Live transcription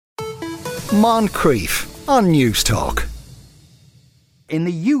Moncrief on News Talk. In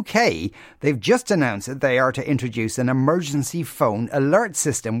the UK, they've just announced that they are to introduce an emergency phone alert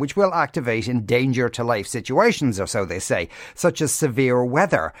system which will activate in danger to life situations, or so they say, such as severe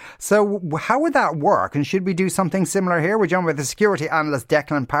weather. So how would that work, and should we do something similar here? We're joined with the security analyst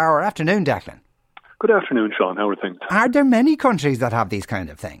Declan Power. Afternoon, Declan. Good afternoon, Sean. How are things? Are there many countries that have these kind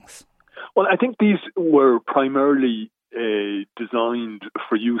of things? Well, I think these were primarily designed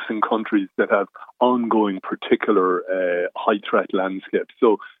for use in countries that have ongoing particular high-threat landscapes.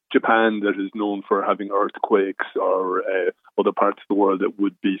 So Japan, that is known for having earthquakes, or other parts of the world that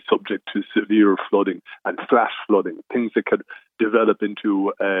would be subject to severe flooding and flash flooding, things that could develop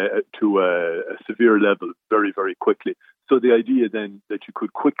into to a severe level very, very quickly. So the idea then that you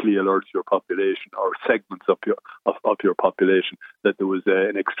could quickly alert your population, or segments of your population, that there was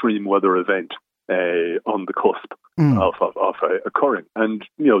an extreme weather event on the cusp of occurring. And,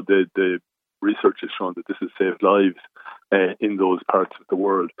 you know, the research has shown that this has saved lives in those parts of the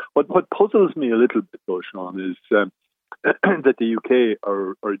world. What puzzles me a little bit, though, Sean, is that the UK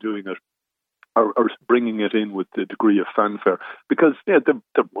are doing it, are bringing it in with the degree of fanfare, because they're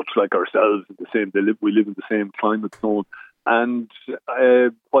much like ourselves, we live in the same climate zone, and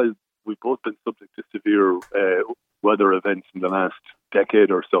while we've both been subject to severe weather events in the last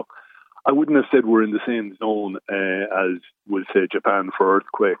decade or so, I wouldn't have said we're in the same zone as, we'll say, Japan for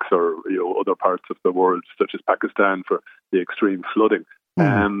earthquakes, or other parts of the world, such as Pakistan for the extreme flooding.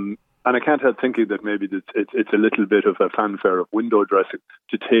 And I can't help thinking that maybe it's a little bit of a fanfare of window dressing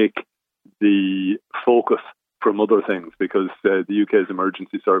to take the focus from other things, because the UK's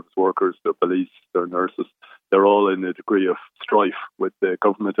emergency service workers, their police, their nurses, they're all in a degree of strife with the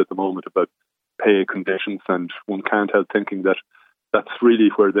government at the moment about pay conditions, and one can't help thinking that that's really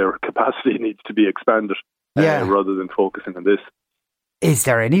where their capacity needs to be expanded, rather than focusing on this. Is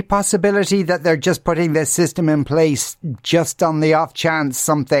there any possibility that they're just putting this system in place just on the off chance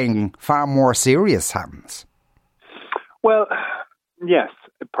something far more serious happens? Well, yes,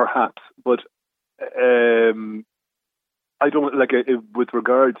 perhaps, but I don't with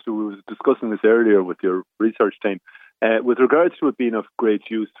regards to, we was discussing this earlier with your research team, with regards to it being of great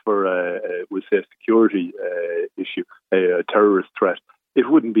use for, we'll say, a security issue, a terrorist threat, it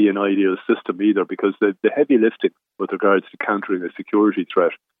wouldn't be an ideal system either, because the heavy lifting with regards to countering a security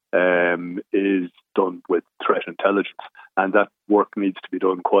threat is done with threat intelligence, and that work needs to be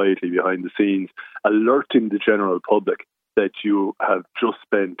done quietly behind the scenes, alerting the general public that you have just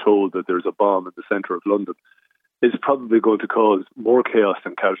been told that there's a bomb in the centre of London is probably going to cause more chaos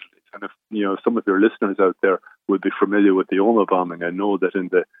and casualties. And if some of your listeners out there would be familiar with the Oma bombing, I know that in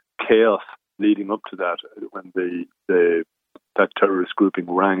the chaos leading up to that, when that terrorist grouping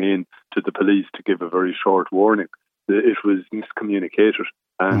rang in to the police to give a very short warning, it was miscommunicated,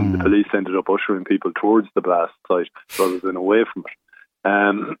 and the police ended up ushering people towards the blast site rather than away from it.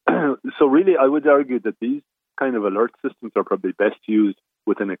 So really, I would argue that these kind of alert systems are probably best used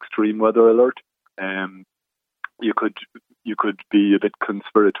with an extreme weather alert. You could be a bit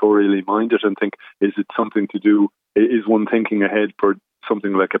conspiratorially minded and think, is it something to do? Is one thinking ahead for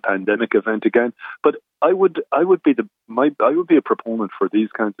something like a pandemic event again? But I would be a proponent for these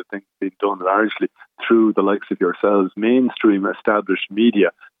kinds of things being done largely through the likes of yourselves, mainstream established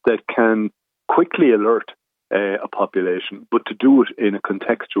media, that can quickly alert a population, but to do it in a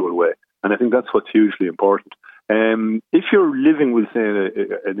contextual way. And I think that's what's hugely important. If you're living within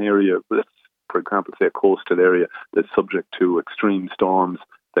an area, let's, for example, say a coastal area that's subject to extreme storms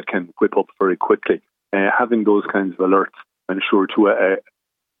that can whip up very quickly, having those kinds of alerts ensure to a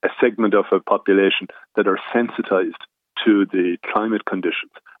segment of a population that are sensitized to the climate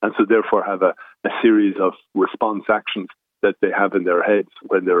conditions, and so therefore have a series of response actions that they have in their heads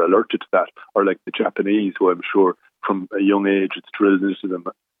when they're alerted to that, or like the Japanese, who I'm sure from a young age it's drilled into them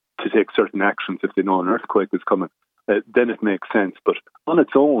to take certain actions if they know an earthquake is coming. Then it makes sense. But on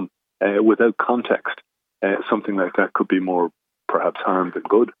its own, without context, something like that could be more perhaps harm than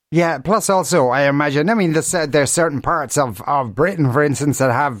good. Yeah, plus also, I imagine, there's certain parts of Britain, for instance,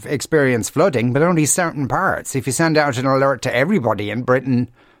 that have experienced flooding, but only certain parts. If you send out an alert to everybody in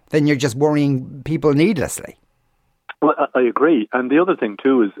Britain, then you're just worrying people needlessly. Well, I agree. And the other thing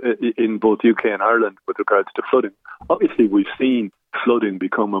too is in both UK and Ireland with regards to flooding, obviously we've seen flooding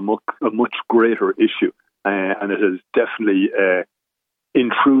become a much greater issue, and it has definitely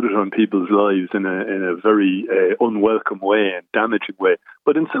intruded on people's lives in a very unwelcome way and damaging way.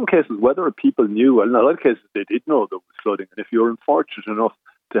 But in some cases, whether people knew, and in a lot of cases they did know there was flooding, and if you're unfortunate enough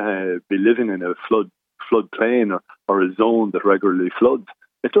to be living in a floodplain or a zone that regularly floods,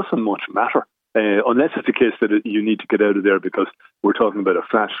 it doesn't much matter unless it's a case that you need to get out of there because we're talking about a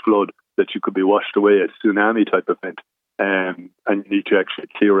flash flood that you could be washed away, a tsunami type event, and you need to actually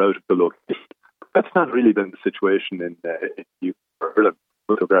clear out of the location. That's not really been the situation in Ireland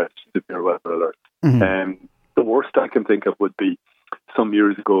with regards to severe weather alerts. Mm-hmm. The worst I can think of would be some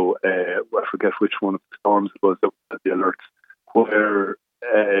years ago, I forget which one of the storms it was that had the alerts, where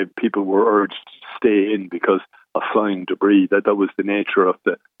people were urged to stay in because of flying debris. That was the nature of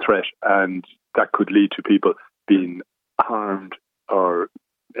the threat, and that could lead to people being harmed or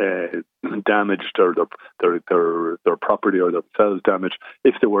damaged, or their property or themselves damaged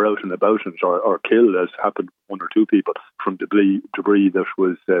if they were out and about or killed, as happened with one or two people from debris that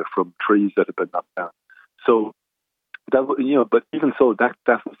was from trees that had been knocked down. So that, but even so, that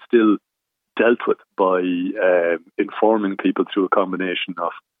was still dealt with by informing people through a combination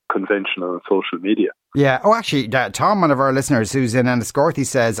of conventional and social media. Yeah. Oh, actually, Tom, one of our listeners who's in Enniscorthy,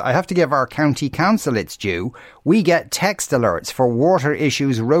 says, I have to give our county council its due. We get text alerts for water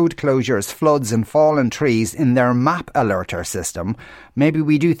issues, road closures, floods and fallen trees in their map alerter system. Maybe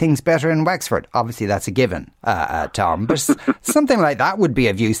we do things better in Wexford. Obviously, that's a given, Tom. But something like that would be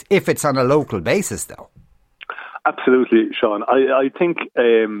of use if it's on a local basis, though. Absolutely, Sean. I think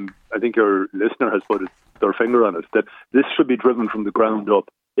your listener has put their finger on it, that this should be driven from the ground up.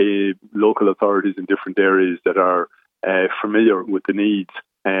 Local authorities in different areas that are familiar with the needs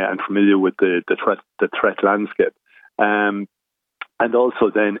and familiar with the threat landscape, and also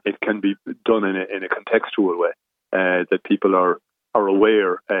then it can be done in a contextual way, that people are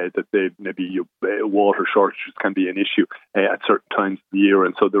aware that maybe water shortages can be an issue at certain times of the year,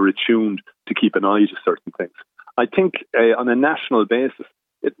 and so they're attuned to keep an eye to certain things. I think on a national basis,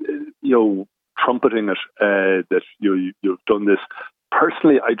 trumpeting it that you've done this.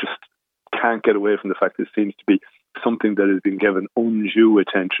 Personally, I just can't get away from the fact that it seems to be something that has been given undue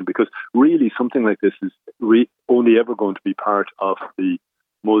attention, because really something like this is only ever going to be part of the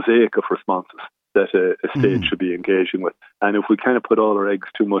mosaic of responses that a state should be engaging with. And if we kind of put all our eggs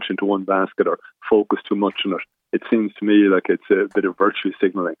too much into one basket or focus too much on it, it seems to me like it's a bit of virtue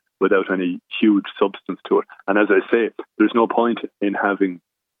signalling without any huge substance to it. And as I say, there's no point in having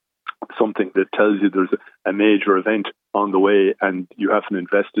something that tells you there's a major event on the way and you haven't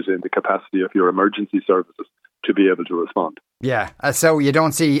invested in the capacity of your emergency services to be able to respond. Yeah, so you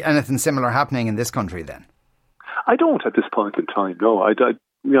don't see anything similar happening in this country then? I don't at this point in time, no. I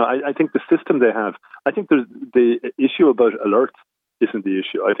think the system they have, I think there's the issue about alerts isn't the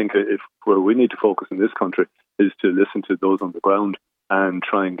issue. I think where we need to focus in this country is to listen to those on the ground and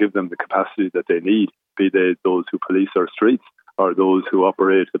try and give them the capacity that they need, be they those who police our streets, or those who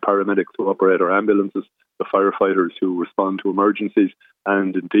operate, the paramedics who operate our ambulances, the firefighters who respond to emergencies,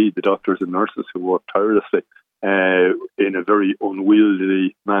 and indeed the doctors and nurses who work tirelessly in a very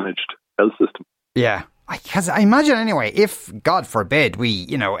unwieldy managed health system. Yeah. Because I imagine anyway, if, God forbid, we,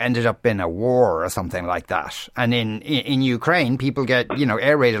 ended up in a war or something like that, and in Ukraine people get,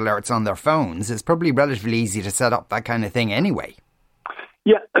 air raid alerts on their phones, it's probably relatively easy to set up that kind of thing anyway.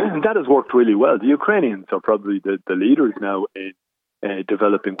 Yeah, that has worked really well. The Ukrainians are probably the leaders now in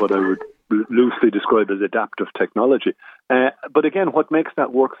developing what I would loosely describe as adaptive technology. But again, what makes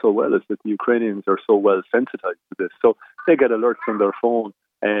that work so well is that the Ukrainians are so well sensitized to this. So they get alerts on their phone,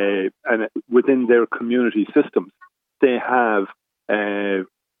 and within their community systems, they have a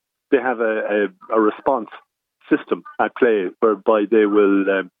response system at play whereby they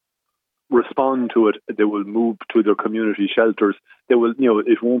will respond to it. They will move to their community shelters. They will,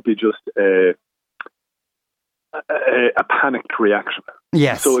 it won't be just a panicked reaction.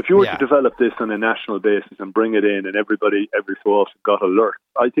 Yes. So if you were to develop this on a national basis and bring it in, and everybody every so often got alert,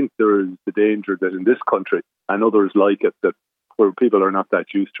 I think there is the danger that in this country and others like it, that where people are not that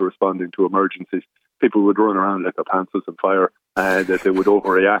used to responding to emergencies, people would run around like their pants was on fire, and that they would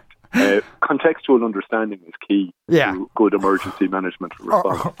overreact. Contextual understanding is key to good emergency management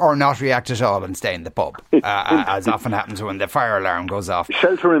response. Or not react at all and stay in the pub, as often happens when the fire alarm goes off.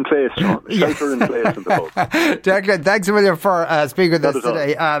 Shelter in place, Sean. Shelter in place in the pub. Declan, thanks a million for speaking with us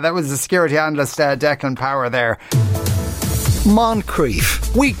today. That was the security analyst, Declan Power there.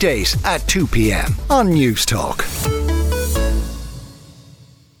 Moncrief, weekdays at 2 p.m. on News Talk.